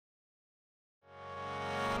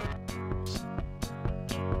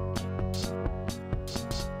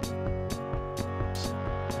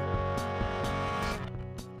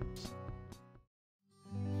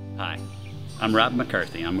I'm Rob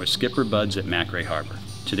McCarthy. I'm with SkipperBuds at Macrae Harbor.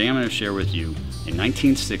 Today I'm going to share with you a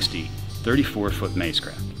 1960 34-foot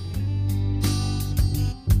macecraft.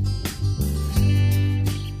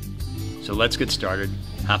 So let's get started.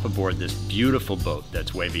 Hop aboard this beautiful boat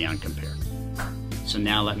that's way beyond compare. So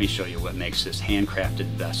now let me show you what makes this handcrafted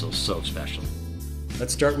vessel so special.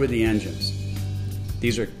 Let's start with the engines.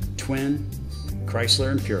 These are twin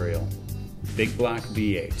Chrysler Imperial big block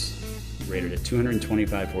V8s rated at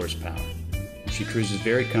 225 horsepower. She cruises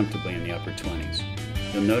very comfortably in the upper 20s.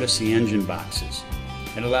 You'll notice the engine boxes.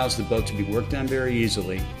 It allows the boat to be worked on very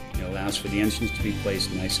easily. It allows for the engines to be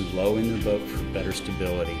placed nice and low in the boat for better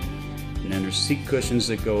stability. And then there's seat cushions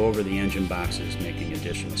that go over the engine boxes, making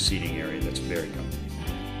additional seating area that's very comfortable.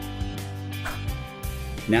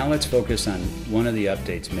 Now let's focus on one of the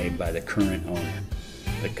updates made by the current owner.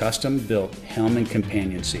 The custom-built helm and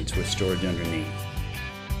companion seats with storage underneath.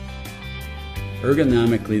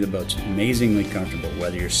 Ergonomically, the boat's amazingly comfortable,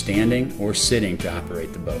 whether you're standing or sitting to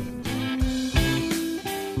operate the boat.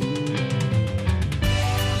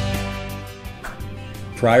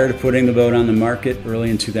 Prior to putting the boat on the market early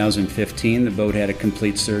in 2015, the boat had a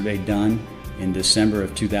complete survey done in December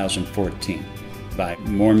of 2014 by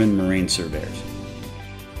Mormon Marine Surveyors.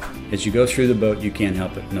 As you go through the boat, you can't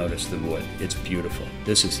help but notice the wood. It's beautiful.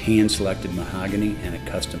 This is hand-selected mahogany and a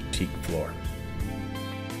custom teak floor.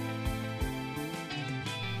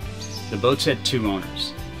 The boat's had two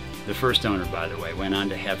owners. The first owner, by the way, went on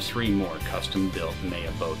to have 3 more custom-built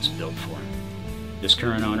Mayea boats built for him. This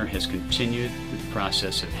current owner has continued the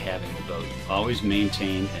process of having the boat always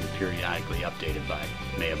maintained and periodically updated by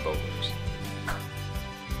Mayea Boatworks.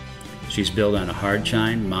 She's built on a hard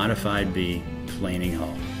chine, modified V, planing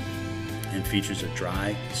hull, and features a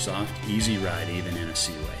dry, soft, easy ride even in a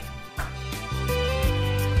seaway.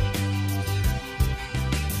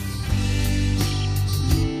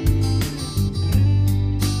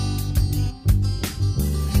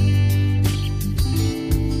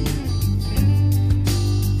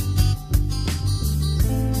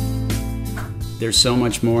 There's so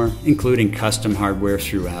much more, including custom hardware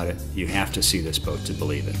throughout it. You have to see this boat to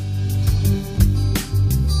believe it.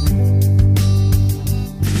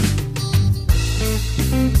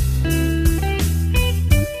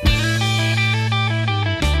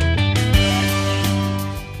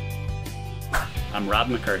 I'm Rob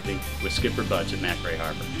McCarthy with SkipperBuds at Macrae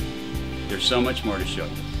Harbor. There's so much more to show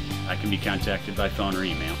you. I can be contacted by phone or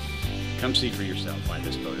email. Come see for yourself why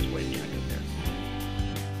this boat is way beyond compare.